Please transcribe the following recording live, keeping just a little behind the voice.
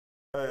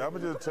Hey, I'm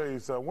gonna just tell you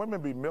something.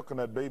 Women be milking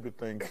that baby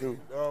thing too.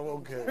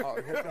 Oh, okay.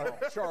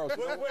 Charles.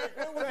 Wait,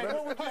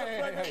 what was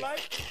pregnant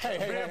like?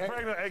 Being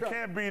pregnant, it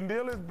can't be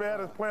nearly as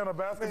bad as playing a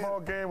basketball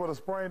game with a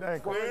sprained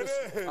ankle. It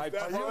is.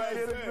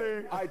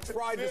 I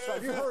tried to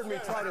stop. You heard me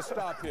try to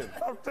stop him.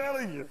 I'm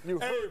telling you. You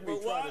heard me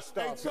try to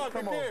stop Hey, Chuck,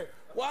 him. Come on.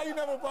 why you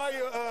never buy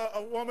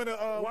a woman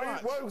a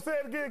watch? Say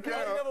it again,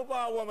 Why you never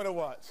buy a woman a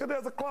watch? Because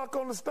there's a clock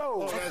on the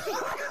stove.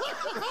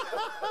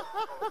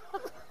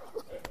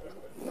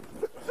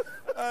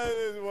 I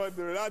just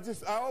wondered.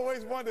 I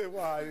always wondered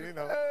why, you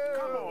know.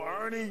 Come on,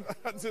 Ernie.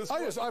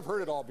 I've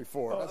heard it all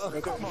before.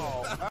 Come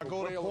on. I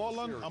go to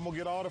Portland, I'm going to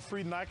get all the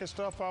free Nike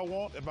stuff I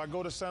want. If I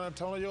go to San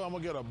Antonio, I'm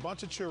going to get a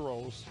bunch of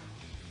churros.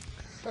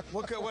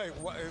 What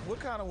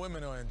kind of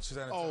women are in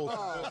San Antonio?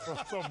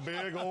 Oh, some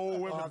big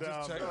old women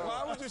down there.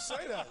 Why would you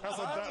say that?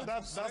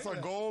 That's a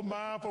gold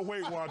mine for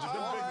Weight Watchers.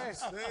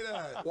 Say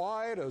that.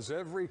 Why does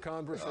every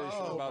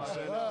conversation about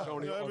San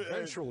Antonio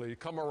eventually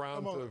come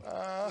around to...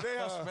 They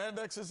have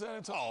spandex in San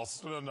Antonio?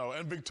 Oh, no.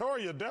 And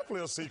Victoria,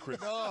 definitely a secret.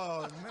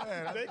 Oh,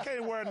 man. They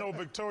can't wear no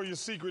Victoria's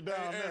Secret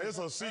down there. It's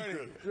a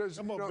secret.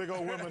 Come on, big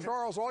old women.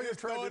 Charles, all you're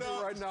trying to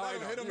do right now...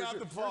 Hit them out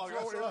the park.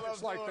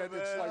 It's like that.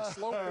 It's like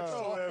slow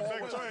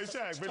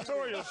pitch.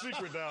 Victoria's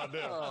Secret down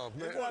there. Oh,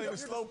 man. It's not even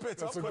slow pitch.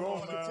 That's a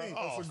gold mine.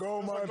 That's a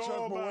gold mine check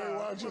for Weight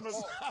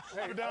Watchers.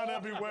 People down there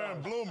be wearing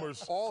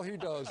bloomers. All he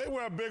does... They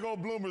wear big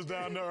old bloomers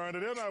down there,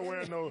 and they're not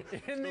wearing no...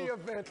 In the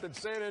event that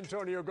San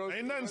Antonio goes...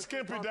 Ain't nothing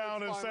skimpy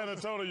down in San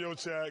Antonio,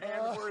 Jack.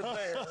 And we're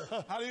there.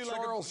 How do you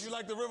Charles, you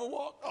like the river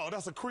walk? Oh,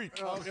 that's a creek.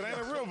 It ain't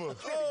a river.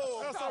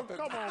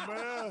 Come on,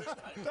 man.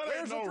 That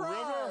ain't no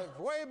river.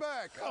 Way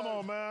back. Come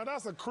on, man.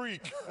 That's a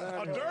creek.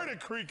 A dirty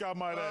creek, I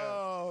might add.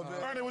 Oh,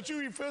 man. Ernie, would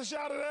you eat fish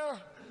out of there?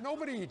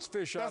 Nobody eats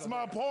fish out That's of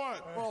my there.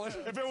 point. Well,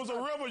 if it was a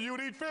river,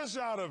 you'd eat fish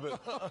out of it.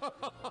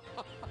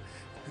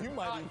 You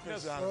might eat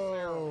fish out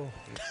of it.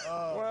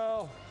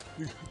 Well,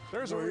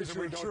 there's a reason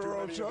we don't do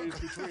churro, any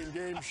of these between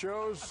game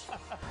shows.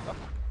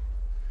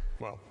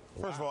 Well,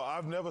 first of all,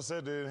 I've never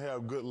said they didn't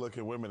have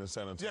good-looking women in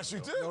San Antonio. Yes, you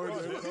did. No, he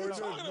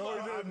didn't.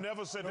 I've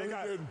never said they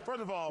got.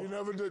 First of all, You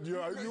never did.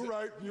 You're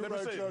right. let me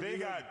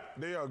say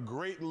they are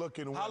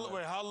great-looking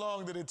women. How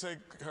long did it take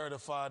her to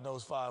find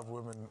those 5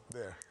 women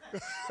there?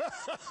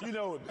 you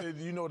know,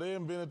 they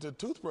invented the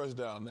toothbrush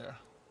down there.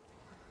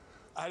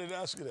 I didn't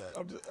ask you that.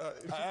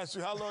 I asked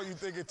you how long you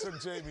think it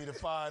took Jamie to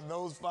find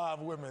those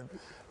 5 women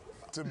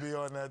to be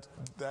on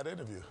that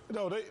interview.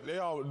 No, they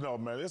all no,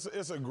 man.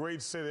 It's a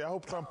great city. I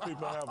hope some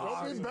people have.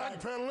 Don't be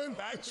backpedaling.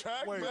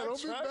 Backtrack. Wait,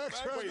 don't be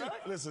backtracking.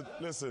 Wait,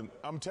 listen.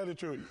 I'm telling you the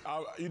truth.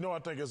 I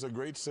think it's a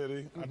great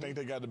city. I think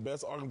they got the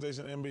best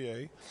organization in the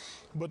NBA,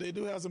 but they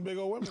do have some big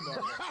old women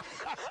down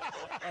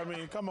there. I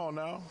mean, come on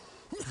now.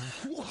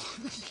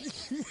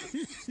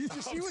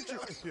 See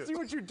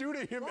what you do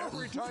to him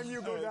every time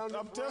you go down.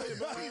 I'm telling you,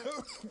 man.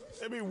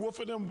 They be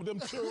woofing them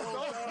churros.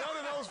 None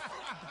of those.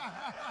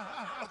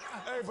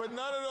 Hey, but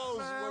none of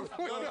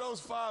those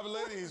 5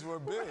 ladies were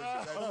big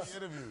that he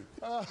interviewed.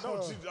 No,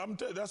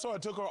 that's why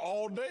it took her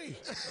all day.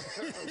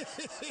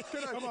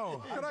 Come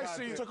on. Can I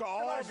see? It took her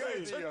all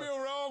day. It took me a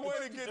wrong way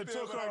to get there. It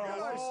took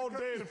her all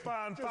day to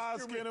find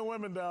 5 skinny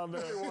women down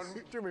there.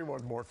 Do me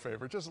one more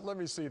favor. Just let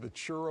me see the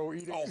churro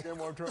eating again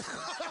one time.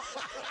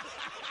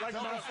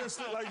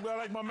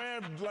 like my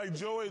man, like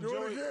Joey, you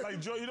know how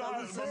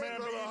my man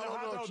be eating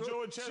hot dog,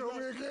 Joey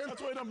Chestnut?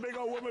 That's why them big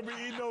old women be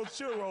eating those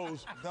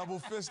churros. Double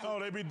fist. No,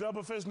 they be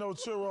double fist no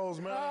churros,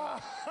 man.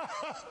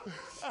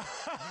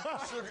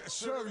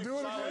 Sugar, do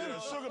it again.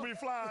 Sugar be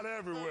flying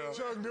everywhere.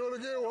 Chuck, do it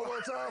again one more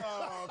time.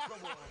 Oh,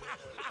 come on.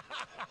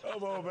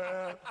 Come on,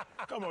 man.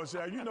 Come on,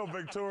 Shaq. You know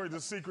Victoria's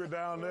the secret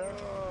down there.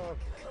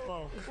 Come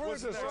on.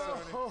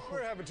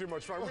 We're having too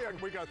much fun.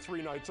 We got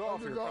 3 nights off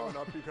here coming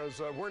up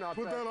because we're not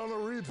Put back. that on a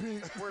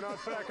repeat. We're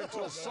not back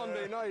until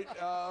Sunday night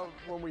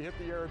when we hit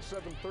the air at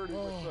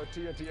 7:30 with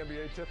TNT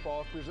NBA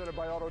tip-off presented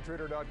by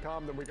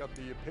Autotrader.com. Then we got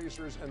the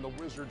Pacers and the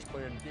Wizards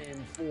playing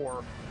Game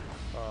 4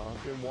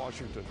 in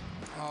Washington.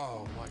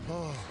 Oh, my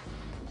God.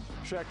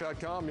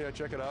 Shaq.com,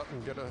 check it out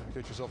and get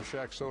yourself a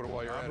Shaq soda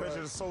while you're I at bet you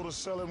it. the soda's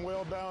selling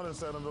well down in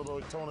San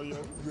Antonio.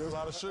 A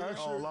lot of sugar.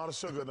 Oh, a lot of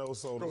sugar in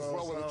those sodas. Goes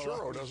well with a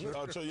churro, doesn't it?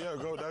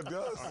 That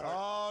does.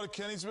 Oh, the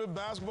Kenny Smith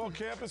basketball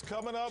camp is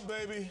coming up,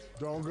 baby.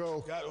 Don't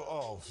go.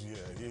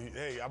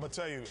 Hey, I'm going to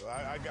tell you,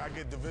 I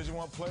get Division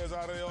I players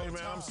out of there all the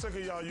Man, time. I'm sick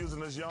of y'all using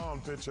this yawn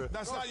picture.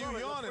 That's not you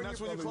yawning.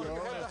 That's when you call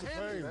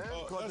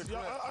the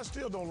I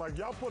still don't like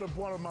y'all put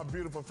one of my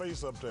beautiful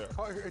face up there.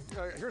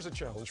 Here's a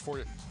challenge for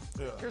you.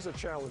 Yeah. Here's a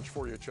challenge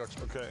for you, Chuck.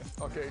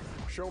 Okay.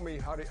 Show me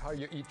how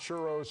you eat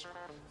churros.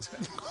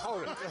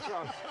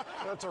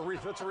 That's a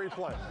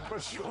replay.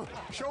 But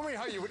show me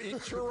how you would eat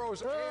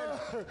churros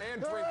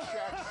and drink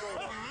Shaq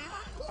soda.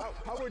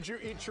 How would you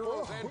eat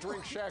churros and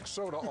drink Shaq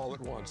soda all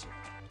at once?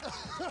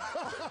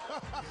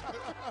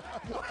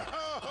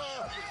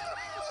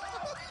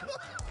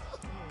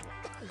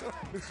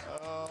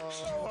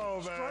 Oh,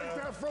 man. Strike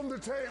that from the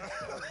tape.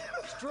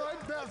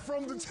 Strike that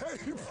from the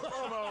tape.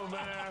 Come on,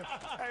 man.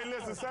 Hey,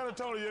 listen, San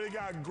Antonio, they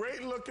got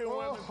great-looking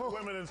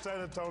women in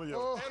San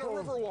Antonio. And a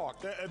river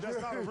walk. That's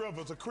not a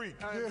river, it's a creek.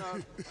 And,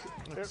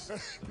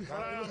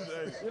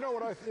 you know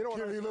what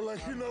Kenny, you look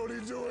like you know what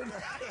he's doing.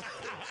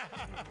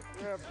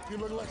 Yeah. You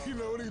look like you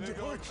know what he's They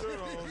go doing.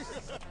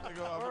 churros. They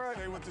go, All right.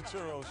 stay with the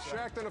churros.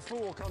 Shacked and a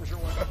fool comes your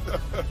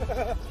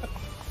way.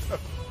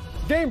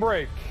 Game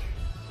break.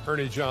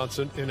 Ernie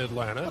Johnson in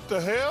Atlanta. What the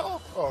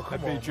hell? Oh,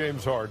 come That'd be on.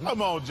 James Harden.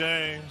 Come on,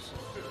 James.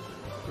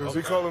 Is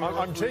he calling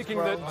I'm taking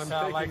that.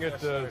 I'm taking it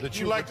that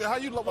You like that? Why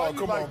you Oh, like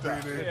come on,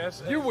 that?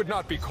 BD. You would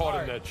not be caught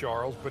in that,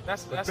 Charles, but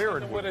That's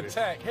Baron hit him would with be. a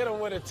tech. Hit him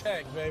with a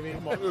tech, baby.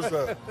 What is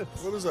that?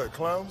 What is that?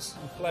 Clowns?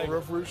 Flag. A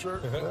referee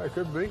shirt? Yeah, it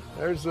could be.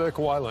 There's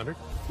Kawhi Leonard.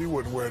 He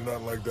wouldn't wear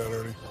nothing like that,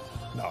 Ernie.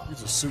 No.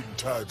 He's a suit and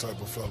tie type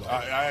of fella.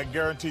 I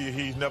guarantee you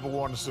he's never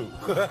worn a suit.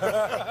 Who,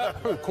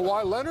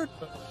 Kawhi Leonard?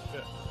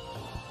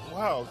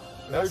 Wow.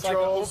 That's like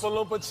Charles. a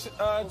Oompa Loompa What's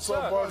up,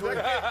 Chuck. Barkley?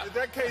 Is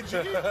that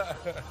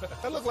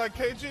KG? That look like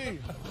KG.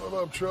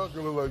 What up, Chuck?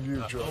 It look like you,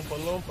 Chuck. Oompa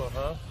Loompa,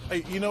 huh?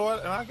 Hey, you know what?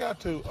 And I got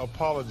to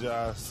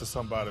apologize to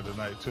somebody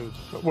tonight, too.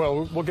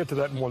 Well, we'll get to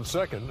that in 1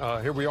 second.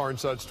 Here we are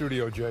inside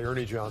Studio J,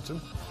 Ernie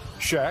Johnson,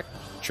 Shaq,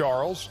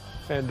 Charles,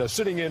 and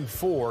sitting in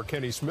for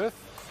Kenny Smith.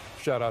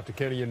 Shout out to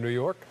Kenny in New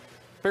York.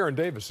 Baron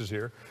Davis is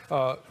here.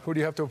 Who do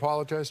you have to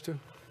apologize to?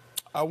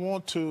 I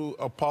want to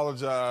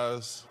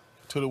apologize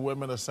to the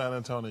women of San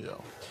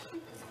Antonio.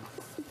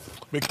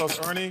 Because,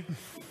 Ernie,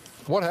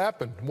 What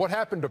happened? What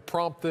happened to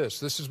prompt this?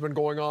 This has been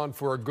going on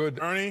for a good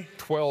Ernie,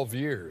 12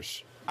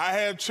 years. I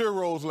had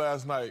churros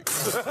last night.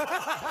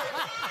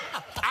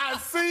 I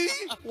see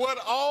what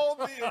all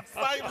the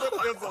excitement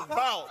is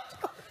about.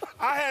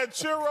 I had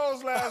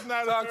churros last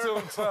night. Talk to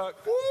him, Chuck.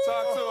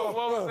 Talk to him.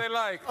 What was they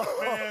like?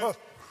 Man,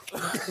 I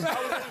was eating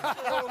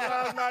churros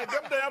last night.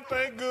 Them damn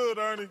thing good,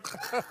 Ernie.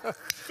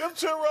 Them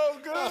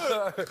churros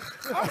good.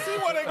 I see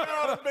why they got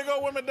all the big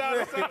old women down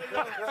in San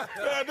Diego.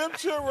 Yeah, them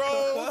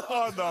churros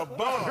are the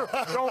bomb.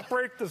 Don't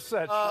break the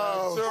set.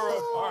 I'm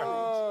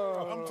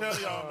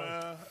telling y'all,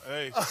 man.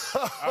 Hey,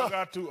 I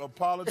got to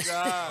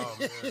apologize.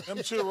 Them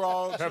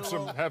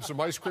churros. Have some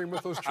ice cream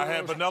with those churros. I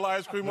had vanilla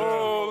ice cream.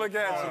 Oh, look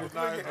at you.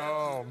 Nice.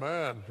 Oh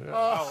man. Yeah.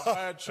 Oh, I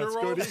had good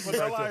churros, eating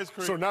vanilla right there. ice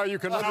cream. So now you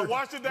can I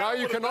washed it down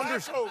with a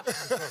Diet Coke.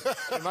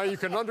 Now you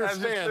can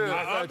understand the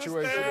I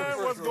infatuation.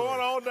 understand what's going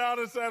on down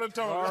in San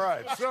Antonio. All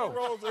right, so-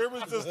 Churros,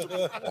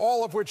 irresistible.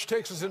 All of which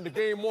takes us into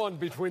game one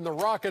between the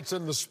Rockets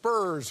and the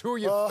Spurs. Who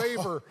you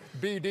favor,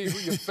 BD? Who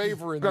you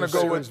favor in this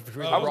series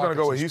between the I was going to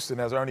go with Rockets Houston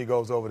as Ernie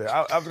goes over there.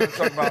 I was going to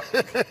talk about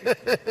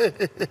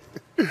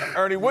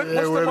Ernie. What's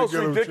Yeah, the way to most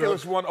get him,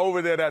 ridiculous Chuck. one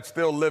over there that's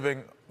still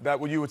living that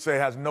you would say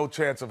has no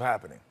chance of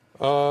happening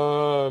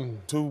and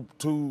Two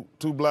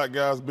black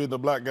guys beating a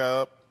black guy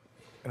up.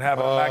 and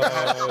having a black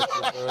man?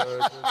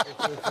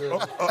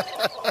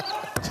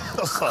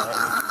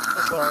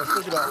 Sorry,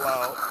 speak it out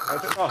loud.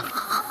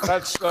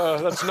 That's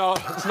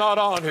not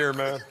on here,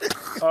 man.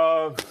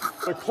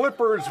 The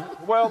Clippers.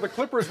 Well, the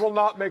Clippers will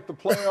not make the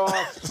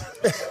playoffs,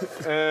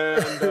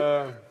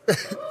 and.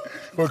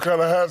 What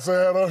kind of hats they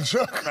had on,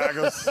 Chuck?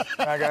 Packers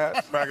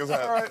hat.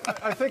 All right,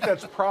 I think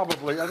that's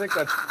probably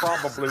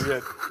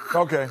it.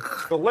 Okay.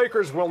 The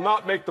Lakers will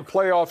not make the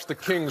playoffs. The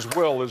Kings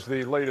will is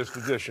the latest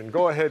edition.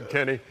 Go ahead,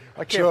 Kenny.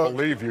 I can't Chuck,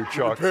 believe you,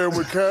 Chuck. You pay him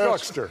with cash?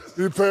 Chuckster.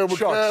 You pay him with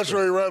cash Chuckster.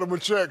 or you write him a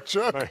check,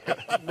 Chuck?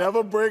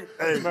 Never break.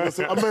 Hey,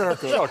 listen,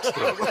 America.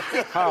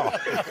 Chuckster. How?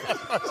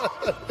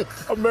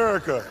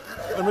 America.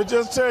 Let me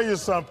just tell you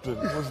something.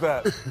 What's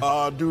that?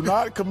 Do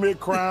not commit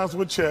crimes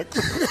with checks.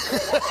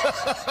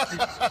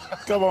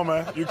 Come on,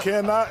 man. You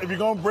cannot. If you're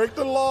going to break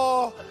the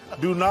law,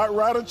 do not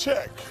write a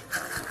check.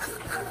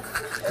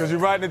 Because you're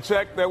writing a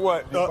check that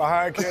what? You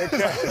behind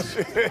cash.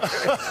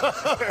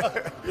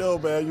 Yo,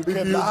 man, you You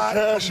cannot.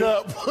 cash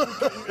up.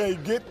 Hey,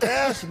 get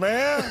cash,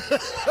 man.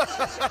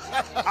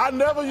 I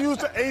never used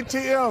the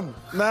ATM.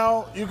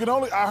 Now,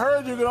 I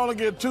heard you can only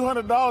get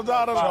 $200 out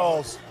of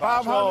Charles,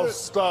 500. Charles,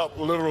 stop,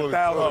 literally. $1,000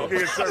 Stop.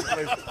 in certain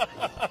places.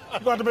 You're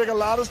going to make a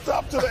lot of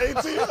stuff to the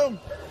ATM.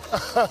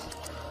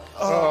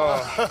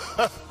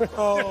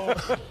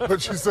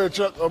 But you said,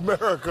 Chuck,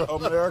 America.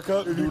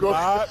 America, do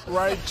not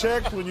write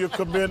checks when you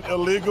commit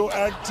illegal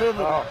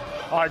activity.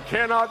 I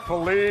cannot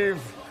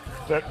believe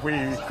that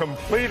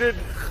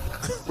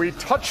we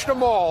touched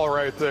them all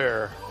right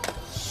there.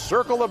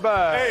 Circle the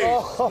bag.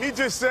 Hey, he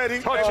just said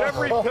Touch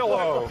every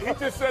pillow. He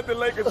just said the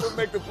Lakers would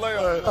make the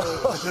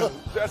playoffs.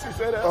 Jesse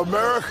said that.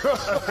 America.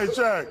 Hey,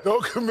 Jack.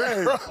 Don't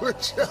commit crime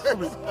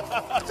with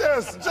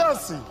checks.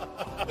 Jesse,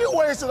 you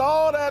wasted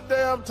all that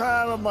damn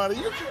time and money.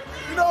 You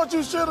know what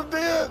you should have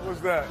did?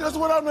 What's that? Just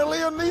went out in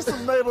Liam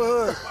Neeson's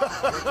neighborhood.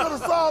 You could have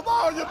solved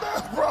all your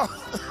damn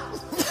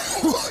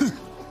problems.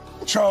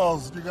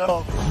 Charles, you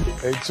got.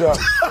 Hey, Chuck.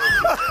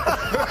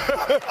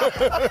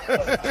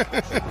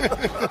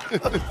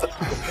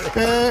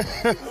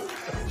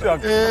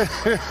 Chuck,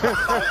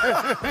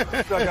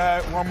 I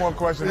had one more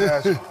question to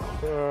ask you.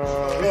 Do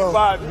you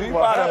buy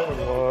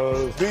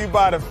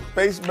the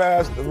face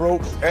mask, the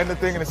rope, and the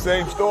thing in the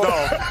same store? No.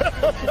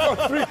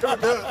 You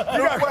got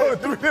to go to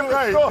 3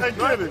 different stores. Hey,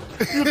 get it.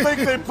 You think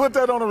they put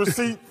that on a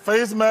receipt?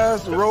 Face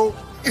mask, rope,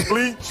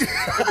 bleach? In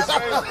the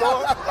same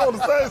store? On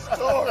the same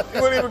store.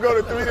 You wouldn't even go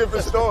to 3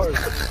 different stores.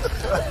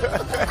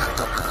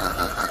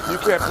 You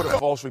can't put a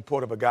false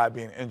report of a guy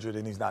being injured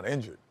and he's not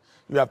injured.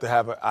 You have to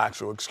have an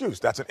actual excuse.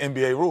 That's an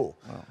NBA rule.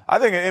 I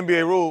think an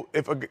NBA rule,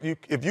 if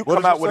you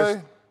come out with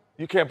a,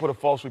 you can't put a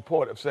false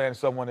report of saying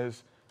someone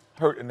is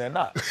hurt and they're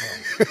not.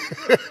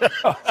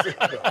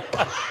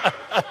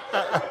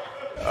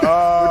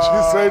 What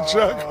you say,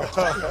 Chuck?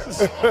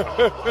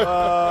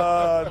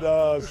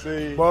 No,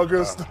 see.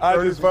 August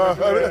 35.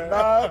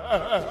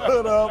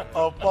 Put up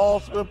a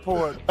false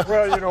report.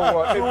 Well, you know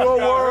what?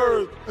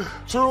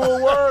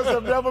 Truer words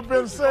have never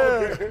been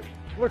said.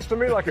 Looks to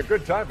me like a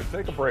good time to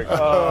take a break.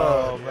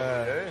 Oh,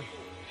 man.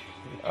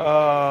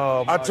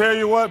 Oh, I tell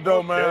you what,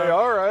 though, man. Okay,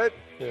 all right.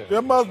 Yeah.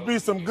 There must be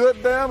some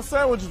good damn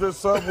sandwiches at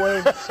Subway.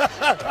 If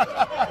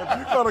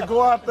you gotta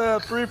go out there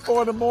at 3,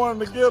 4 in the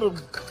morning to get them.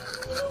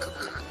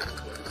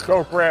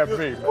 Don't grab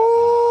me.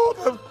 Ooh,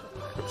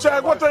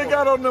 Chad, what they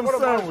got on them What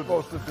am I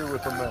sandwiches? supposed to do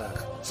with them now?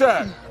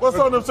 Chad, what's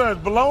on them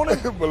sandwiches? Bologna?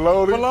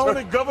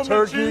 Bologna, government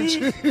turkey,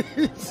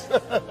 cheese?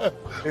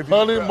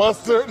 honey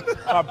mustard.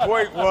 my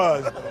point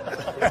was,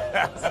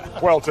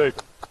 Well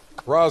taken.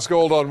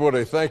 Rosgold on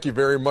Woody, thank you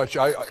very much.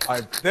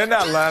 they're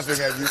not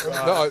laughing at you.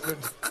 No,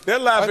 They're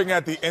laughing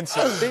at the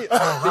incident.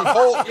 the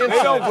whole incident.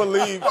 They don't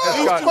believe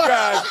these got- two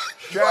guys.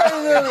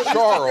 Charles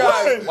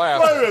Guys,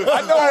 laughed. I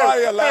know why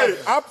you're laughing.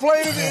 I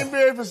played in the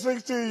NBA for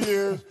 16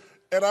 years,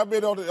 and I've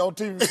been on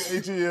TV for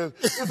 18 years.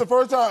 It's the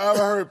first time I ever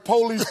heard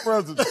police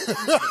presence.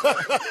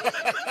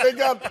 They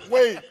got,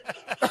 wait.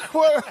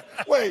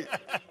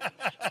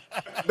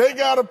 They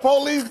got a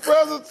police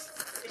presence?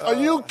 Are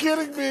you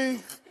kidding me?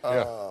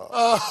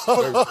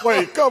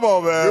 Wait, come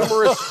on, man.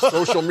 Numerous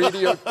social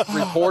media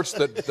reports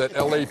that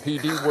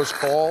LAPD was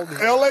called.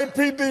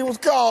 LAPD was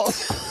called.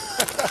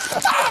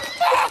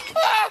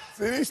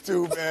 See these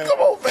two, man. Come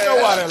on, man. You know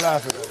why they're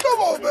laughing at me. Come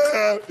on,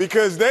 man.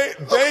 Because they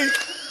would.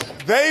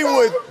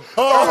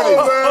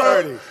 Oh,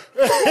 man.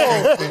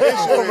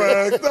 Come on,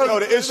 man. No,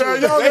 the issue Man,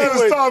 is y'all they gotta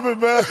would- stop it,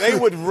 man. They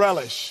would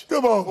relish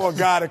Come on. for a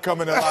guy to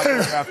come in the locker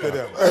room after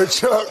them. Hey,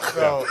 Chuck.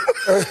 So,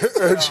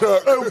 Hey,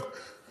 Chuck.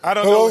 I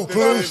don't Hello, know what this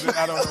police. is, and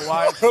I don't know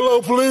why.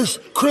 Hello, police.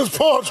 Chris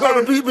Paul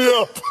trying to beat me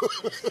up.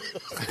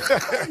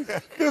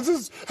 This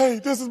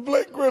is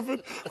Blake Griffin.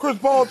 Chris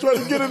Paul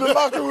trying to get in the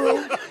locker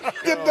room.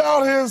 Get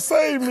down here and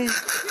save me.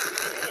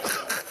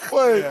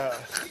 Wait.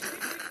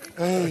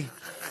 Hey,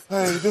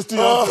 this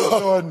DeAndre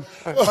Jordan.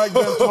 Mike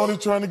D'Antoni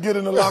trying to get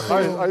in the locker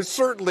room. I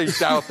certainly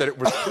doubt that it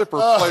was Clipper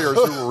players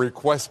who were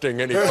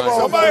requesting any kind of.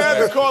 Somebody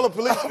had to call the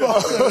police.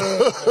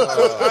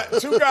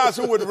 Two guys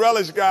who would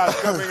relish guys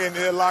coming in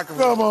their locker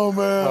room. Come on,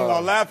 man.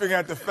 Are laughing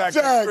at the fact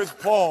Jack, that Chris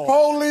Paul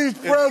police is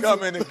presence.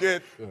 coming to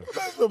get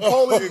The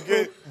police. to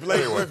get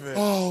Blake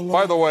Griffin.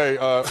 By the way,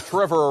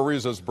 Trevor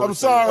Ariza's birthday. I'm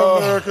sorry,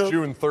 America.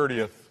 June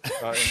 30th.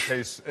 In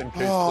case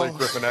Blake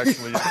Griffin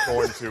actually is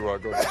going to go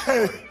to the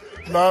party.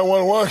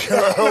 911, can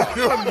I help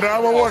you?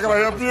 911, can I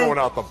help you? Going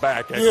out the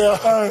back. Yeah,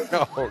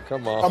 Oh,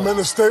 come on. I'm in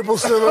the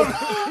Staples Center in the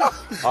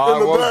was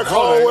back running.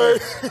 hallway.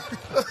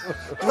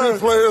 3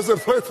 players that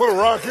play for the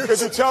Rockets.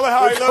 Could you tell her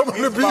how he They're looked?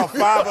 coming He's to beat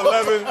about me.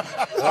 5'11",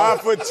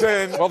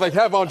 5'10". Well, they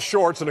have on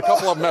shorts, and a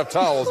couple of them have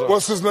towels on.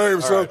 What's his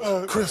name, sir?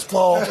 Chris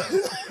Paul.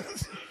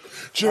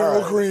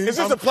 Gerald Green. Is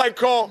this a play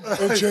call?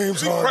 And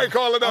James He's Harden. play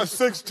calling I'm us.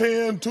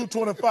 6'10",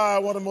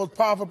 225, one of the most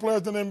powerful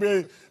players in the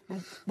NBA.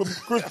 But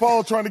Chris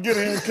Paul trying to get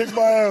here and kick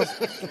my ass.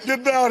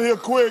 Get down here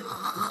quick.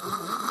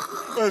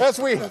 As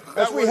we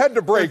head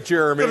to break,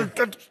 Jeremy, let's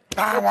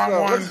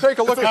take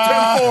a look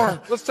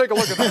at let's take a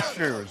look at these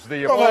shoes.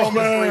 The Black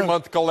History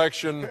Month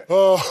collection,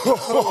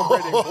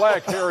 celebrating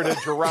Black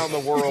heritage around the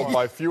world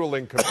by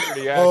fueling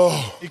community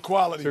action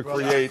Equality, to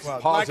brother. create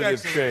Equality.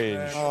 positive Black change.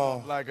 excellence,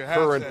 man. Like a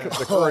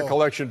The current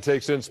collection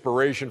takes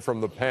inspiration from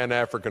the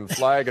Pan-African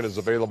flag and is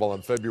available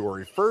on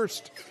February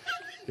 1st.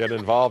 Get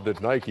involved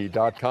at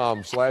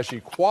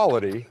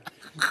Nike.com/equality.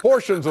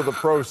 Portions of the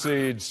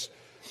proceeds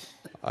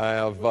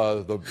of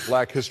the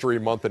Black History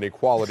Month and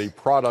Equality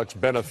products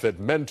benefit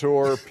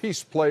Mentor,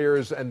 Peace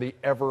Players, and the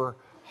Ever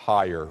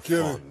Higher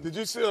Fund. Did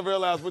you see or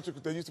realize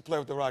they used to play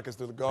with the Rockets,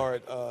 the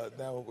guard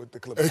now with the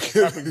Clippers?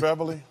 Patrick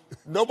Beverly?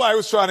 Nobody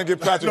was trying to get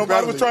Patrick Beverly.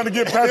 Nobody was trying to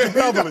get Patrick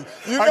Beverly.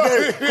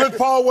 Chris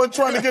Paul wasn't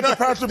trying to get to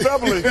Patrick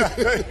Beverly.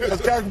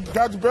 That's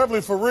Patrick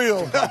Beverly for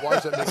real. Why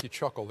does that make you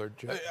chuckle there,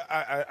 Jeff?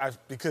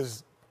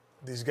 Because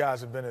these guys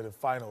have been in the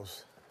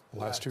finals the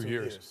last 2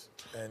 years.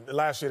 And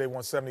last year they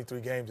won 73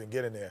 games and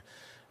get in there.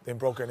 They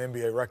broke an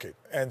NBA record.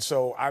 And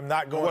so I'm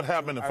not going What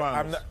happened in the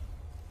finals? I'm not,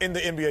 in the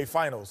NBA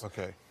finals.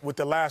 Okay. With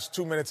the last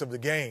 2 minutes of the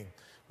game,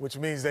 which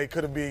means they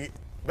couldn't be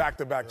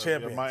back-to-back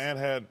champions. My aunt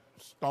had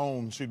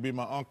Stone, she'd be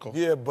my uncle.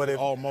 Yeah, but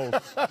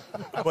almost.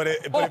 but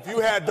if you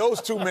had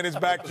those 2 minutes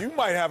back, you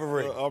might have a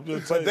ring.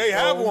 But they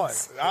have one.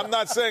 I'm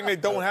not saying they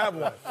don't have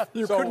one.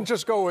 You couldn't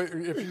just go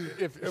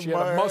if she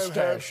had a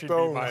mustache. She'd be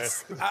my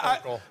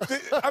uncle.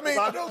 I mean,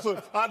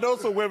 I know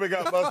some women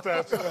got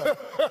mustaches.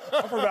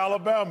 I'm from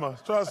Alabama.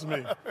 Trust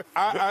me.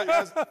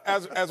 As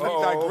we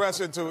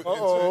digress into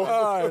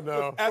I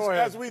know.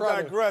 As we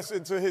digress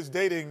into his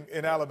dating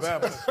in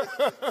Alabama,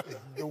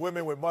 the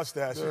women with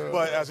mustaches,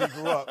 but as he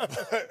grew up,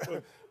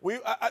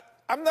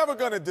 I'm never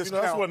going to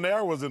discount. That's when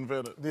Nair was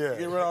invented. Yeah.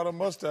 Get rid of all the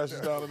mustaches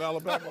down in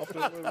Alabama.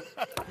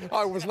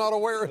 I was not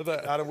aware of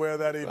that. Not aware of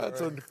that either.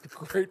 That's a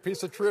great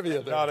piece of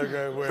trivia there. Not a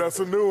great way. That's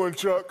a new one,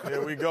 Chuck.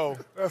 Here we go.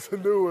 That's a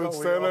new one.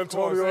 San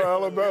Antonio,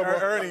 Alabama.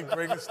 Ernie,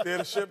 steer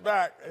the ship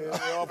back.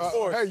 Of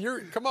course. Hey,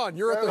 come on.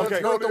 You're at the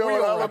Antonio,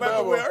 wheel.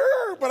 Alabama.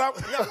 But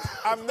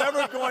I'm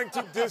never going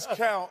to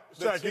discount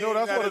the team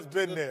that has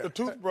been there. The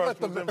toothbrush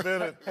was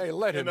invented. Hey,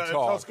 let him in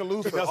talk.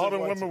 Tuscaloosa. All the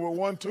women with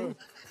one tooth.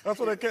 That's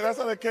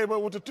how they came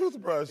up with the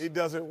toothbrush. He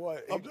doesn't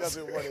want to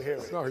hear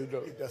it. No, he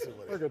doesn't. He doesn't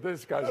want to Look at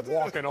this guy's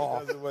walking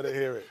off. He doesn't want to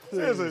hear it.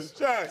 Seriously,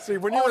 Jack. See,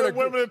 when all you're the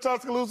women in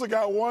Tuscaloosa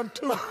got one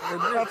tooth.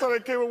 That's how they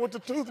came up with the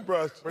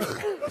toothbrush.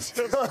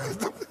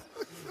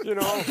 You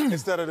know,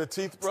 instead of the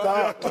teeth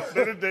brush.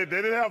 They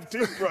didn't have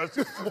teeth brush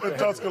in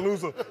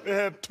Tuscaloosa. They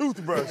had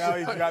toothbrush. Now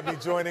he's got to be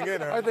joining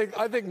in. I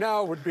think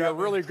now would be a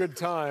really good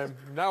time.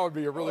 Now would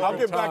be a really I'll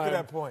good get time back to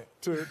that point.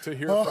 To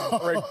hear from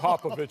Greg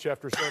Popovich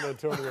after San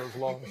Antonio's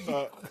loss.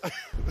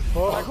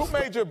 Like, who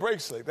made your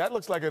bracelet? That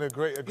looks like a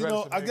great aggressive. You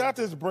know, I got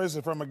this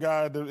bracelet from a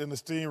guy in the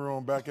steam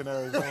room back in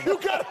Arizona. You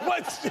got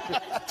what?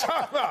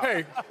 Time out.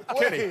 Hey,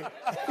 Kenny,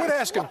 quit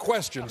asking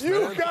questions,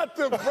 You man. got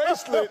the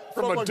bracelet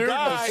from a dude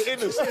guy in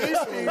the steam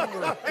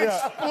room.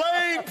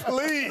 Explain,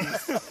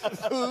 please.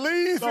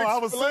 Please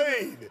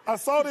explain. I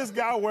saw this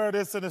guy wear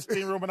this in the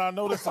steam room, and I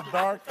noticed it's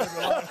dark.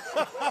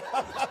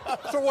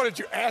 So what, did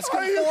you ask him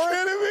Are you for it?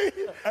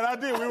 kidding me? And I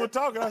did. We were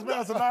talking. I said, man,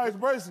 that's a nice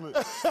bracelet.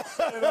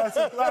 And I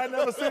said, I had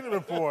never seen it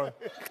before.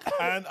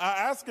 And I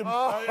asked him.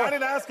 I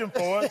didn't ask him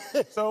for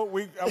it. So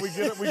we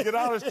get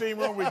out of the steam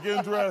room. We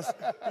get dressed.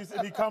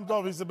 He comes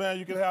over. He said, man,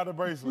 you can have the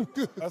bracelet.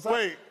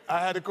 Wait, I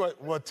had a question.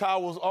 Were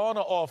towels on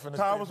or off in the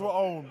Towels were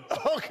on.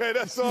 Okay,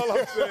 that's all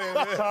I'm saying,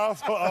 man.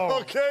 Towels were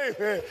on. Okay,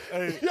 man.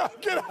 Hey. Yo,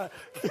 get out.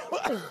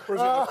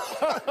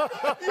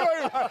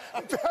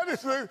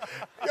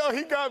 Yo,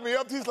 he got me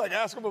up. He's like,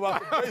 ask him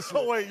about the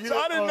bracelet. Wait, so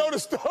I didn't know the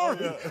story.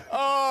 Yeah.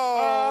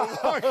 Oh,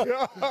 my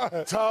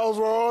God. Towels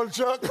were on,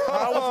 Chuck.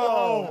 Towels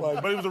were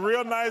on. But he was a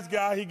real nice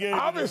guy. He gave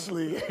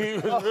Obviously, he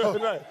was really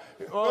nice.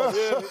 Oh,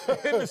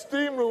 yeah. In the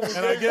steam room.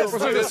 And I guess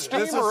Was it a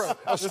steam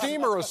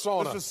or a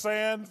sauna? It was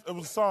sand. It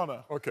was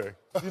sauna. Okay.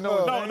 You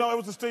know, No, it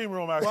was a steam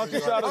room,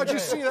 actually. How'd you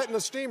see that in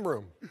the steam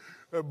room?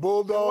 And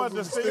Bulldogs in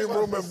the steam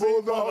room and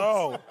Bulldogs.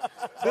 Oh,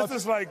 this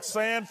is like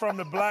sand from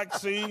the Black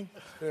Sea.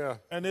 Yeah.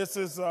 And this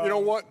is. You know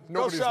what?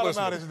 Nobody's shout him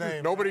listening. out his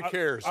name. Nobody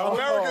cares.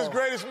 America's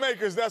Greatest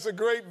Makers. That's a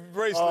great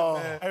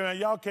bracelet, man. Hey, man,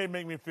 y'all can't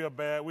make me feel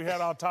bad. We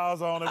had our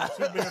towels on. There was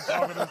 2 men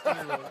talking in the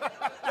steam room.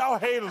 Y'all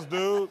haters,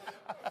 dude.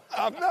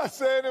 I'm not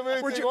saying him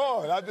anything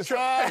wrong. I just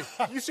Hey,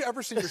 you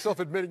ever see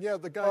yourself admitting, yeah,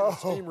 the guy in the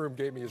steam room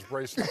gave me his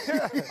bracelet?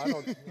 I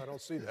don't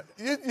see that.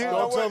 you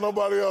Don't tell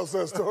nobody else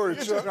that story,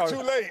 Chuck. You're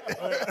too late.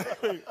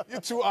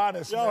 You're too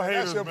honest, Y'all man.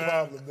 haters, That's your man.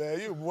 problem, man.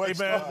 You Hey,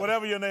 man,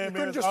 whatever your name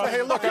is. just say,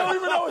 hey, look, I don't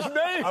even know his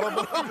name. I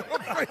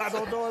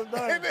don't know his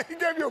name. And then he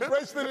gave you a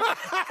bracelet in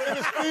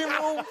the steam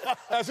room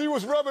as he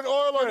was rubbing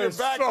oil on your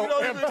back. so You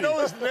don't even empty. know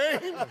his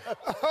name.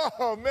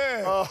 Oh,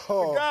 man.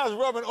 The guy's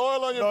rubbing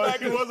oil on your back.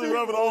 He in the wasn't steam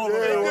rubbing room. all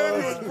over He me. gave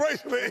you his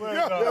bracelet.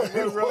 No, he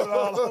was rubbing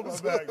all over my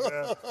back,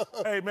 man.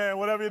 Hey, man,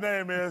 whatever your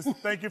name is,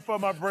 thank you for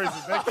my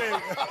bracelet. They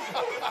can't.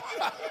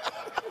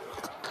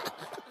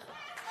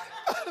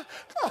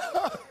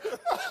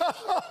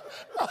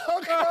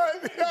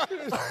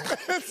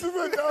 This is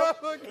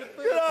enough.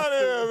 Get out of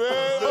here,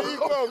 man. There you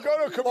go. Go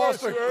to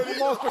commercial, Ernie.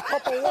 lost a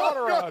cup of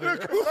water out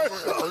here.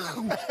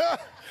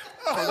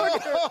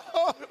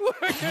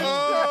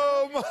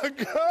 Oh, my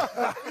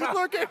God.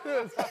 Look at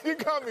this. You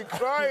got me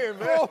crying,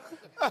 man.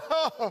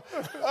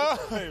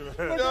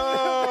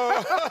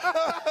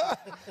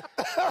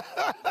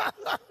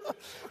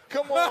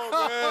 Come on,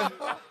 man.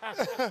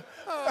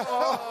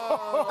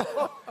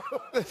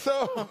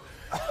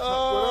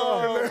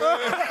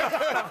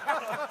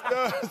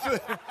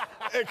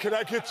 Hey, can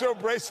I get your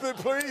bracelet,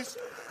 please?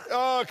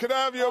 Oh, can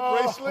I have your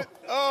bracelet?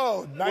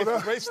 Oh,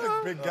 nice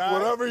bracelet, big guy.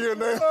 Whatever your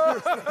name is.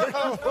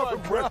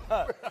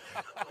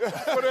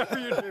 Whatever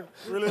you do.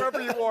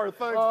 Wherever you are,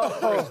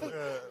 thanks.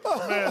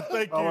 Man,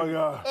 thank you. Oh, my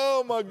God.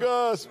 Oh, my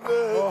gosh,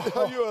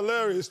 man. You're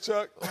hilarious,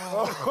 Chuck.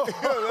 You're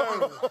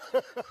hilarious.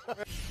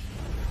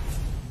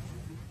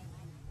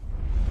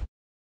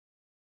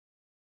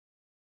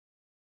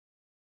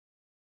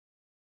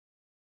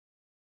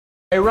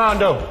 Hey,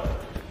 Rondo.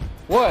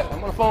 What?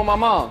 I'm on the phone with my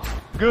mom.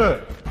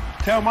 Good.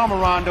 Tell Mama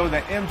Rondo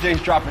that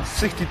MJ's dropping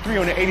 63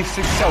 on the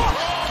 86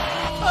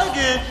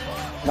 Celtics.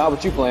 Not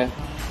what you playing.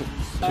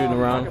 Shooting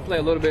around. I can play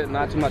a little bit,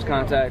 not too much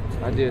contact.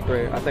 I did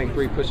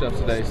three push-ups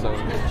today, so.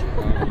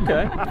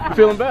 Okay.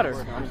 Feeling better.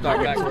 I'm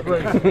starting back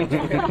working.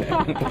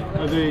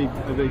 Are they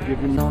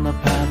giving On the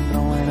pad,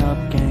 throwing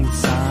up gang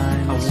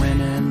signs. I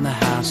went in the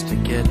house to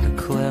get the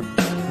clip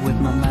with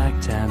my Mac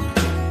 10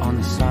 on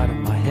the side of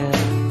my head.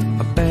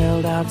 I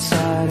bailed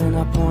outside and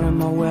I pointed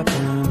my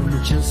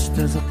weapon. Just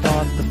as I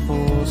thought, the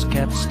fools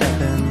kept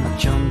stepping. I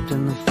jumped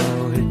in the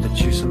flow, hit the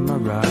juice of my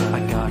ride. I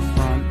got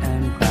front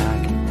and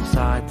back,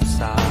 side to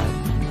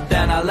side.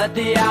 Then I let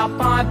the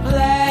Alpine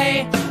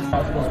play.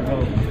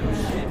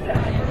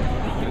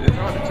 It's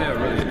hard to tell,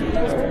 really.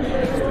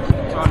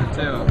 It's hard to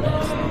tell.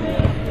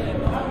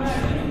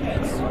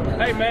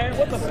 Hey man,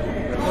 what the?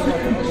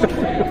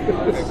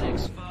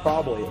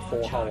 Probably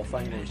 4 Hall of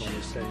Famers on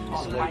this team.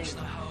 At least.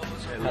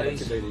 How they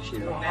could do this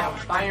year. I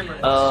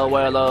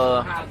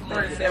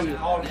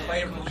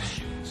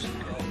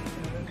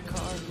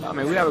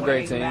mean, we have a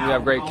great team. We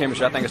have great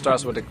chemistry. I think it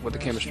starts with the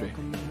chemistry.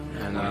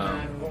 And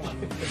I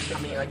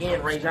mean,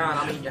 again, Ray John,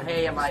 I mean, you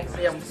had like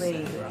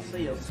 17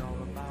 assists.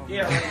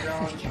 Yeah,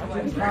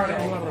 Ray John.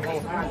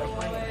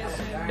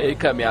 he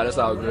cut me out. It's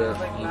all good.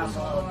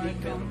 Only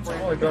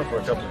done for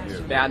a couple of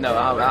years. Yeah, I know.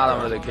 I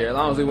don't really care. As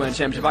long as we win a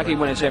championship. If I keep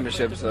winning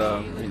championships, you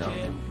know,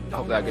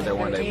 hopefully I get there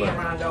one day. But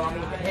Rondo, I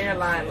mean, the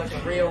hairline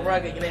looking real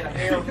rugged. You need a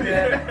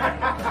haircut.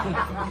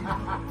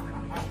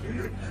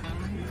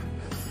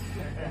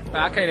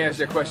 I can't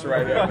answer your question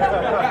right now.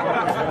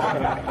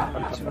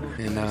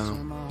 And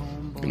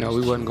you know,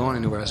 we wasn't going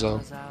anywhere.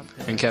 So,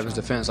 in Kevin's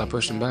defense, I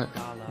pushed him back.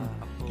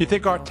 You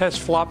think Artest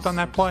flopped on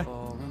that play?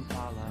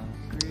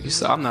 He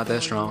said, I'm not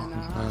that strong.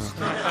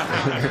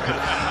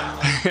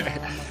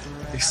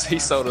 He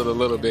sold it a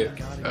little bit.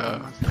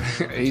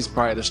 He's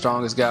probably the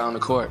strongest guy on the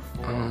court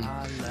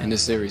in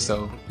this series.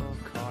 So,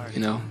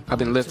 you know, I've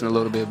been lifting a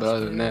little bit, but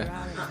other than that,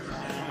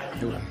 I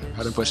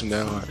didn't push him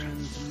that hard.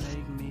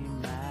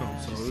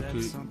 So it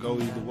could go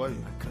either way.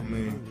 I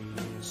mean,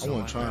 I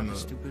wasn't trying to.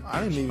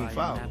 I didn't even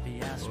foul.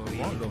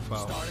 Rondo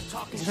foul.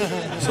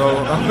 So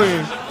I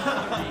mean,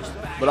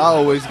 but I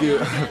always get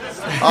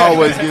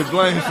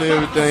blamed for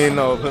everything,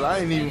 though. But I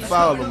didn't even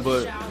foul him.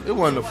 But it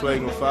wasn't a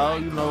flagrant foul,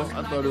 you know.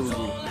 I thought it was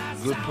a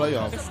good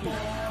playoff.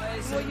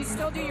 Will you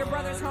still do your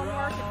brother's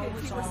homework if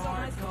he was still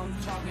nice?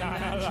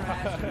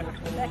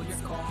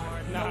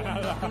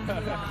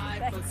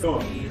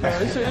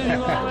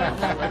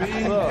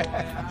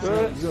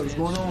 What's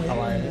going on here?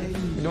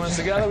 We doing this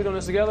together? We doing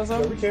this together,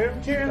 son? We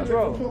can. Let's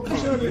roll.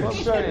 What's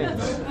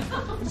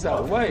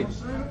out the way?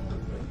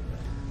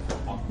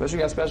 Bet you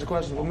got special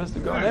questions for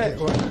Mr. Garnett.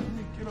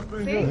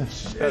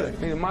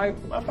 Need a mic?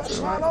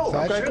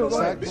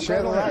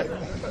 Share the light.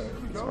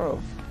 Bro.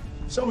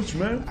 So what you,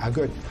 man?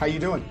 Good. How you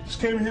doing?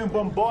 Just came in here and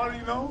bombarded,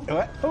 you know?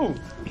 What? Who?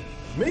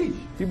 Me.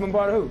 You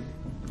bombarded who?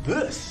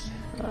 This.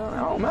 I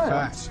don't mind.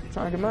 Facts.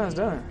 Trying to get mine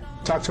done.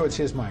 Talk towards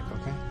his mic,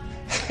 okay?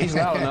 He's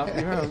loud enough.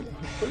 You heard him.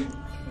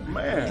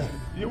 Man,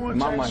 you want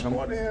to change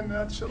sport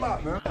in? Chill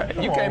out, man.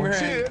 You came here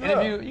and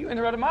interview. You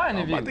interrupted my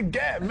interview. I'm about to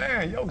gap,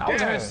 man. Yo, I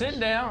was here sitting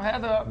down.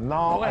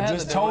 No, I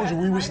just told you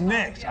we was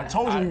next. I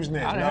told you we was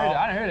next. I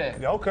didn't hear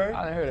that. Okay.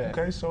 I didn't hear that.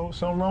 Okay, so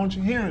something wrong with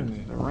your hearing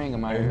then. The ring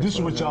in my ear. This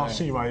is what y'all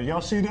see right here.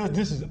 Y'all see this?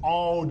 This is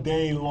all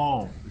day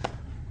long.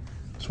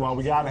 That's why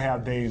we gotta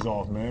have days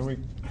off, man.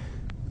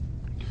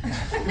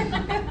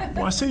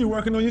 Well, I see you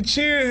working on your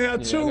chin here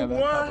too, boy.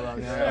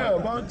 Yeah,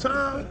 about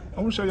time.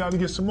 I'm gonna show y'all to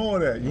get some more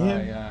of that. You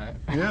hear?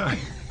 Yeah.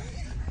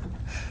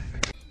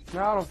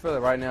 No, I don't feel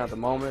it right now at the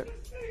moment.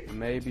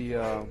 Maybe,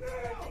 I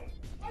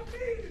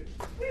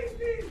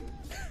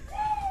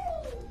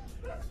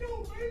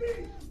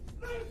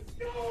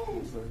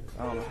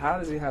don't know. How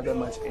does he have that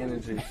much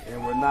energy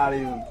and we're not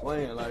even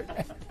playing? Like,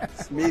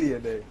 it's media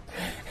day.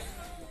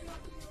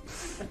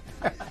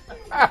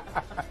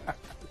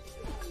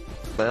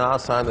 Man, I'll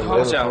sign the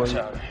letter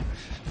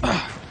for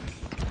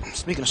you.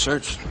 Speaking of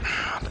shirts,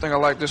 I think I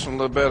like this one a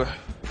little better.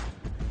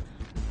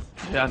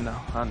 Yeah,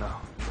 I know.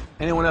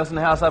 Anyone else in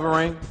the house have a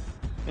ring?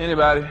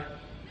 Anybody?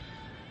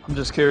 I'm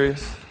just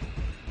curious.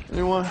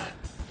 Anyone?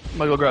 I'm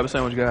gonna go grab a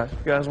sandwich, guys. You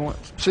guys want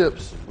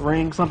chips,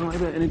 ring, something like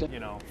that? Anything? You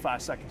know,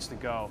 5 seconds to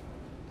go.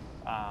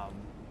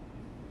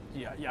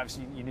 Yeah,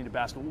 obviously you need a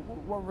basket.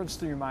 What runs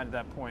through your mind at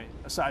that point,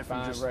 aside from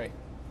Find just Ray?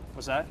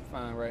 What's that?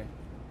 Find Ray.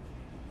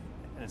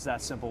 And it's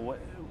that simple. What?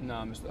 No,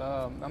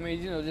 I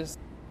mean, you know, just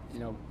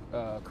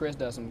Chris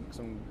does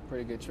some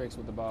pretty good tricks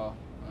with the ball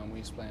when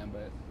he's playing,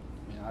 but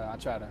you know, I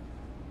try to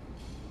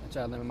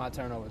limit my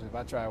turnovers. If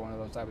I try one of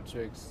those type of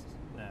tricks,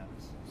 yeah,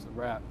 it's a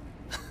wrap.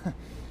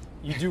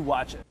 You do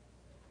watch it.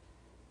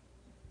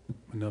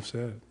 Enough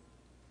said.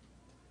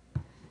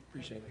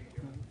 Appreciate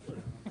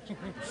it.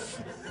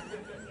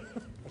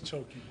 I'll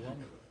choke you, bro.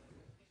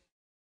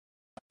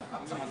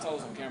 I'm on my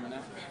toes on camera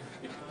now.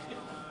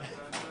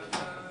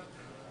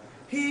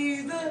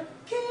 He's the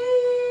key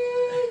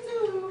to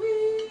me.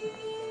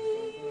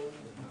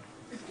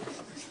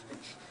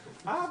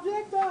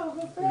 Object of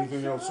affection.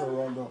 Anything else, sir,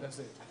 Rondo? That's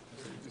it.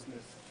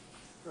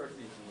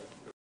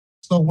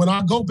 So when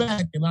I go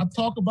back and I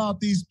talk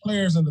about these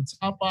players and the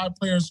top 5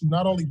 players who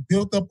not only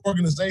built up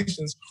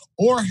organizations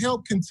or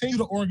helped continue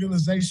the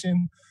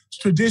organization's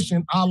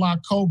tradition, a la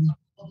Kobe,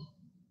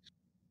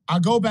 I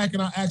go back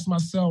and I ask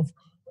myself,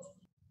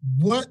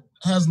 what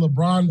has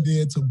LeBron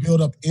did to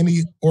build up any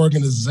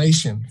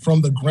organization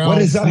from the ground? What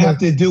does that have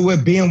to do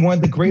with being one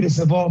of the greatest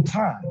of all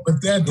time?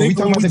 But that, when we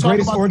talk about the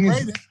greatest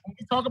organization, when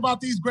we talk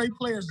about these great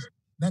players,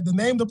 that the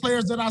name of the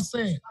players that I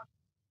said,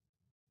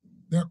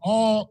 they're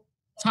all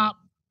top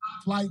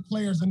flight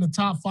players in the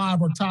top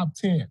 5 or top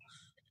 10.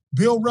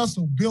 Bill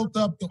Russell built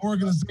up the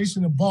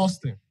organization in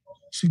Boston.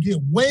 Should get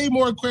way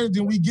more credit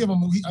than we give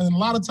him. And a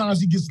lot of times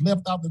he gets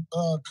left out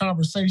the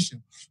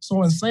conversation.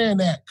 So in saying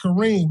that,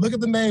 Kareem, look at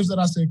the names that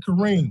I said: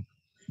 Kareem,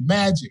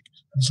 Magic,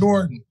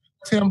 Jordan,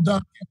 Tim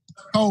Duncan,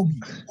 Kobe,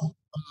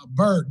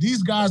 Bird.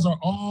 These guys are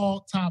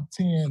all top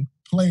 10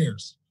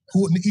 players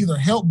who either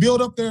help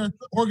build up their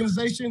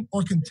organization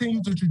or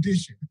continue the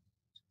tradition.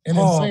 And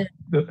in saying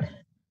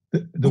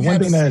the one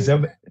thing that is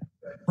ever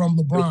from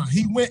LeBron,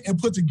 he went and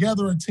put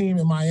together a team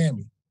in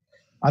Miami.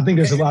 I think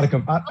there's a lot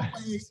of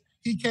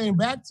he came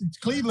back to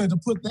Cleveland to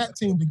put that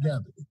team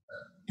together.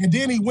 And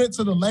then he went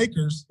to the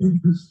Lakers,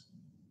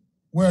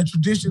 where a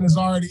tradition has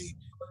already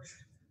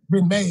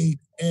been made,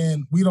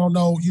 and we don't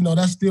know,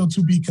 that's still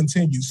to be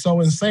continued.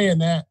 So in saying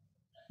that,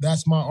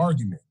 that's my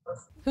argument.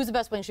 Who's the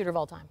best wing shooter of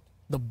all time?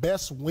 The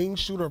best wing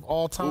shooter of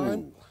all time?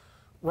 Ooh.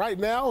 Right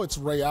now, it's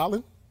Ray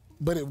Allen,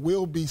 but it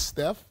will be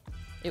Steph.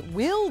 It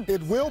will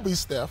be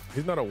Steph.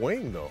 He's not a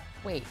wing, though.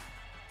 Wait.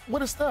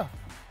 What is Steph?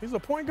 He's a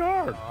point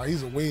guard.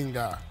 He's a wing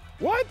guy.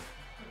 What?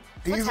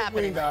 He's a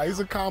wing guy. He's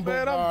a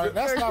combo guard.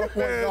 That's not a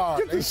point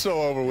guard. Get this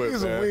show over with,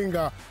 He's man. a wing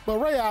guy. But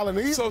Ray Allen,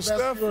 he's the best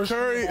Steph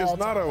Curry is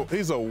not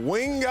he's a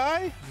wing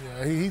guy?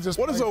 Yeah, he just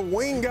What is a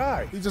wing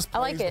guy? He just I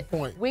like plays it. the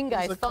point. Wing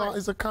guy is fun.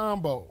 He's a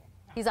combo.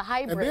 He's a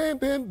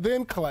hybrid. And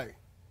then Clay.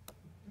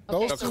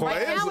 Okay, so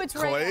right now it's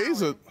Ray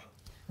Allen.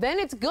 Then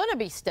it's going to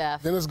be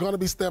Steph. Then it's going to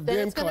be Steph, then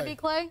then it's going to be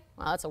Clay?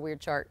 Wow, that's a weird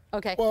chart.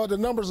 Okay. Well, the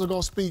numbers are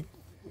going to speak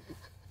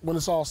when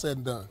it's all said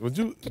and done. Would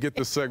you get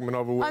this segment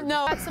over with?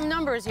 No, I got some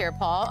numbers here,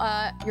 Paul.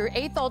 You're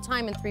 8th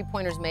all-time in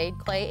three-pointers made,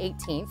 Clay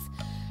 18th.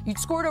 You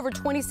scored over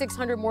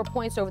 2,600 more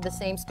points over the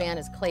same span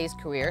as Clay's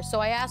career. So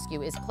I ask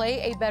you, is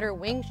Clay a better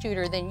wing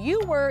shooter than you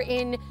were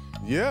in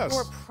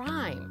your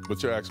prime?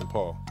 But you're asking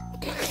Paul.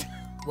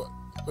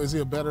 Is he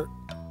a better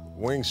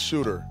wing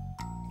shooter?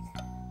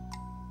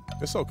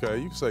 It's okay.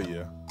 You can say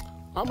yeah.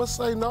 I'm going to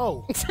say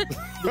no.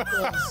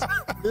 Because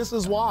this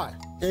is why.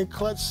 In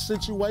clutch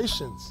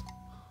situations.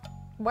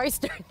 Why are you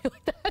staring at me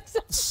like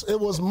that? It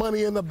was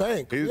money in the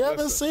bank. You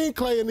haven't seen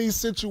Clay in these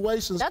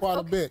situations quite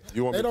a bit.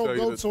 You want me they don't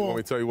go to him. Want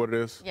me to tell you what it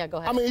is? Yeah, go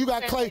ahead. I mean, you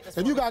got Clay.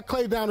 If you got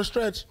Clay down the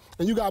stretch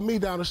and you got me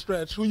down the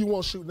stretch, who you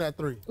want shooting that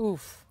three?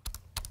 Oof.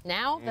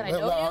 Now that I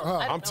know you,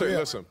 I'm telling you,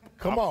 listen.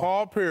 Come on.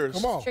 Paul Pierce.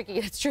 Come on.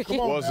 It's tricky.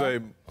 Was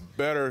a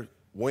better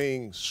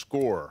wing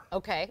scorer.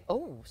 Okay.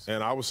 Oh.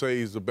 And I would say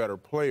he's a better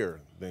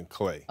player than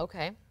Clay.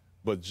 Okay.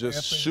 But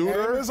just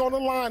shooter. is on the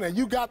line and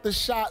you got the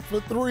shot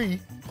for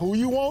three. Who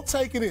you want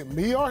taking it,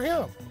 me or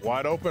him?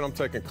 Wide open, I'm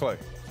taking Clay.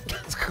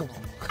 Come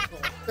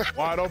on.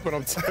 Wide open,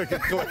 I'm taking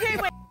Clay. Okay,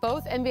 wait.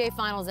 Both NBA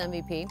Finals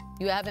MVP.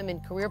 You have him in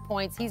career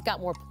points. He's got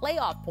more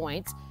playoff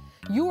points.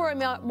 You are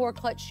a more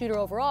clutch shooter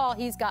overall.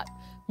 He's got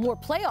more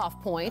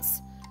playoff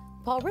points.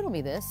 Paul, riddle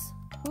me this.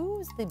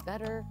 Who's the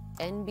better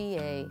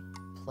NBA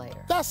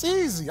player? That's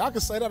easy. I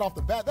can say that off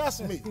the bat.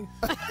 That's me.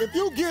 If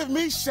you give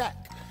me Shaq,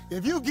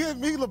 if you give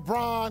me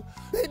LeBron,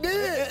 they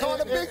did. Call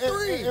the big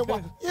three.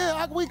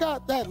 We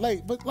got that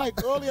late, but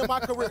like early in my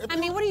career. I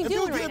mean, what are you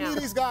doing right now? If you give me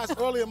these guys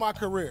early in my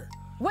career.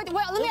 Well,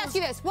 let me ask you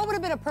this. What would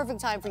have been a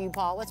perfect time for you,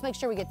 Paul? Let's make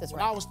sure we get this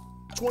right. When I was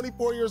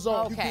 24 years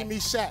old, okay. You give me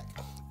Shaq.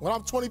 When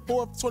I'm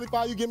 24,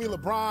 25, you give me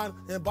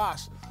LeBron and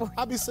Bosh.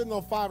 I'll be sitting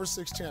on 5 or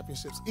 6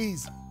 championships,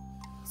 easy.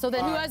 So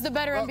then who has the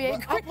better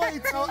NBA career?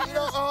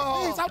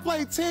 I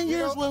played 10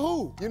 years with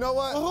who? You know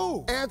what? With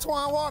who?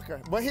 Antoine Walker.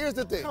 But here's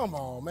the thing. Come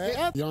on,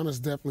 man. Giannis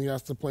definitely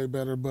has to play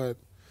better, but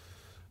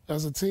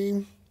as a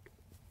team,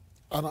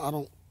 I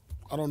don't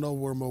know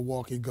where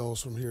Milwaukee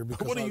goes from here.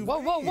 Because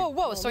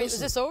Whoa. So is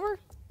this over?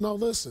 No,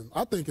 listen.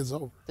 I think it's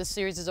over. This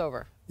series is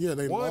over. Yeah,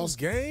 they One lost.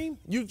 game?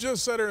 You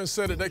just sat there and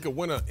said that they could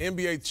win an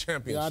NBA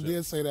championship. Yeah, I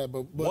did say that,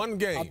 but one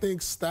game. I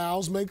think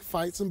styles make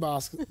fights in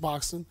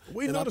boxing.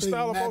 We know the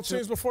style of both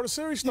teams before the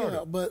series started.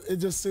 Yeah, but it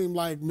just seemed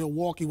like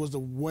Milwaukee was the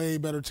way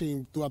better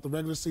team throughout the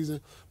regular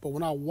season. But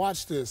when I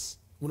watched this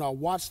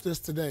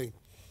today,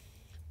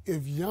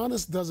 if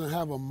Giannis doesn't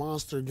have a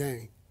monster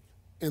game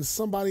and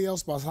somebody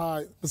else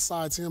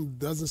besides him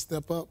doesn't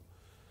step up,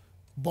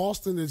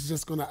 Boston is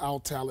just going to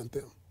out-talent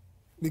them.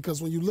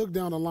 Because when you look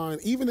down the line,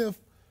 even if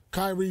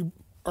Kyrie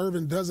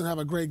Irving doesn't have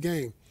a great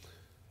game,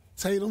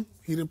 Tatum,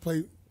 he didn't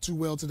play too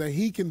well today.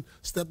 He can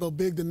step up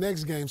big the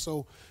next game.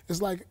 So it's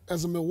like,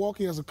 as a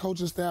Milwaukee, as a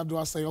coaching staff, do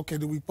I say, okay,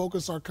 do we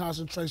focus our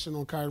concentration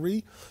on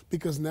Kyrie?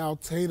 Because now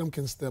Tatum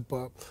can step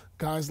up.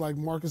 Guys like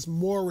Marcus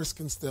Morris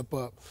can step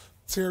up.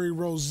 Terry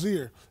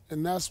Rozier.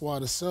 And that's why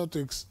the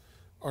Celtics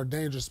are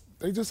dangerous.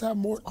 They just have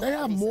more. They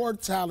have more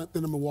talent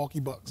than the Milwaukee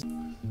Bucks.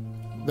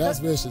 That's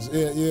vicious.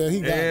 Yeah,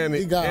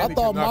 he got. I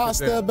thought my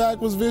step back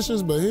was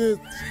vicious, but his.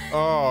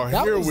 Oh,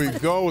 here we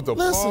go with the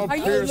Paul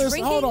Pierce.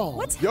 Listen, hold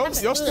on. Your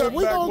step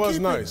back was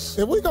nice.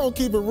 If we gonna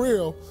keep it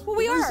real, well,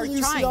 we are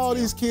you see all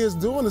these kids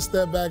doing the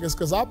step back is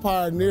because I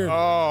pioneered it.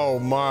 Oh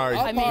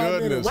my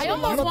goodness! I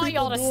almost want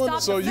y'all to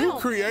stop. So you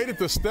created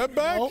the step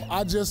back? No,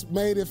 I just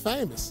made it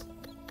famous.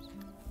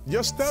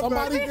 Your step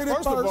Somebody back. did it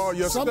First of all,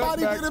 your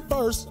Somebody step back. did it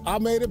first. I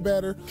made it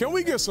better. Can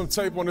we get some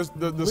tape on this?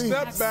 The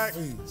step back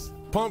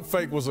pump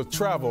fake was a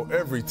travel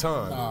every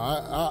time.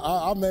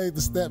 Nah, I made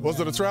the step back.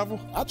 Was it a travel?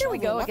 Here we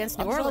go against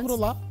New Orleans. I traveled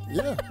a lot,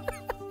 yeah.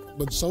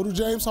 But so do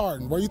James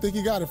Harden. Where do you think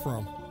he got it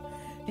from?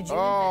 Did you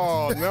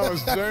now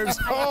it's James.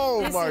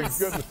 Oh, my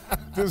goodness.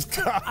 This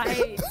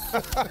guy.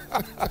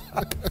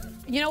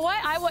 You know what?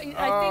 I think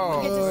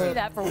we get to see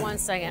that for 1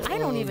 second. I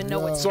don't even know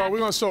what's So are we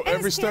going to show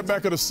every step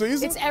back of the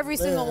season? It's every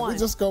single one.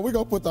 We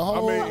go put the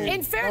whole.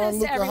 In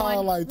fairness to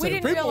everyone, we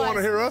didn't people realize. want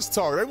to hear us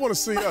talk. They want to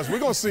see us. We're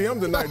going to see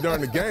him tonight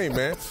during the game,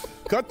 man.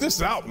 Cut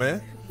this out,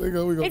 man.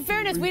 In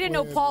fairness, we didn't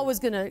know Paul was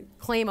going to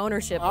claim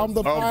ownership. I'm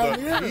the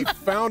pioneer. He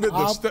founded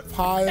the step.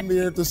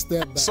 Pioneered the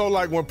step back. So,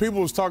 like, when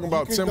people was talking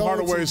about Tim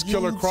Hardaway's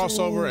killer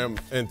crossover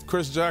and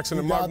Chris Jackson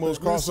and Mark Moore's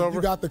crossover,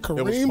 you got the Kareem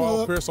it was Paul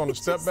hook. Pierce on the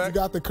step back. You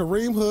got the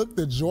Kareem hook,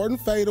 the Jordan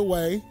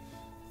fadeaway,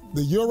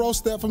 the Euro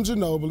step from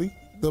Ginobili,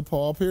 the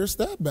Paul Pierce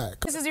step back.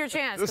 This is your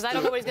chance, because I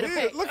don't know what he's going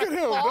to pick. Look at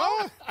him,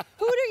 Paul? dog.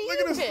 Who do you Look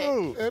at this pick?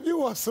 dude. If you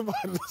want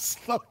somebody to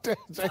slow down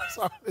James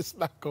Harden, it's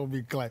not going to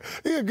be Clay.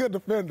 He's a good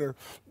defender,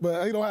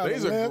 but he don't have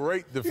He's the length. a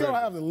great defender. He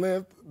don't have the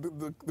length,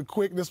 the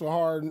quickness for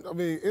Harden. I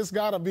mean, it's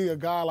got to be a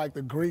guy like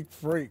the Greek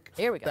Freak.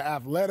 Here we go. The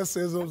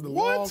athleticism, the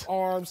long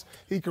arms.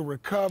 He can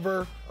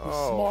recover.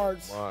 The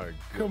smarts. My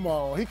Come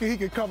on. He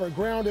can cover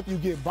ground if you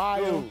get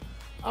by him.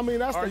 I mean,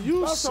 that's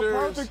the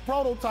perfect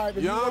prototype.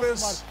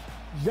 Giannis.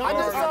 I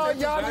just saw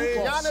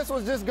Giannis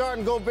was just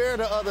guarding Gobert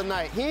the other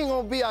night. He ain't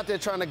gonna be out there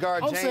trying to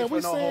guard James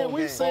for no whole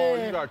game.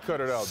 Saying, you gotta cut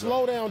it out.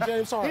 Slow down,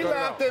 James Harden. He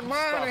laughed at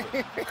mine.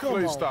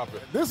 Please stop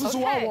it. This is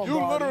who I want. You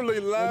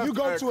literally laughed you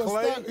go at to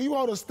Clay. you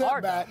go to a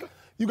step back.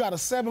 You got a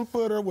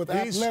 7-footer with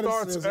athleticism. He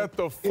starts at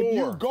the 4. If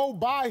you go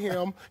by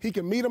him, he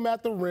can meet him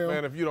at the rim.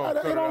 Man, if you don't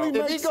cut it out.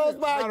 If he goes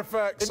by, matter of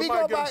fact,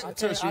 somebody get some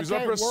tissue. He's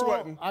up here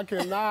sweating. I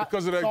cannot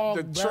because of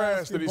the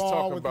trash that he's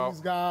talking with about.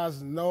 These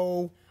guys,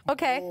 no.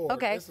 Okay.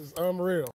 This is unreal.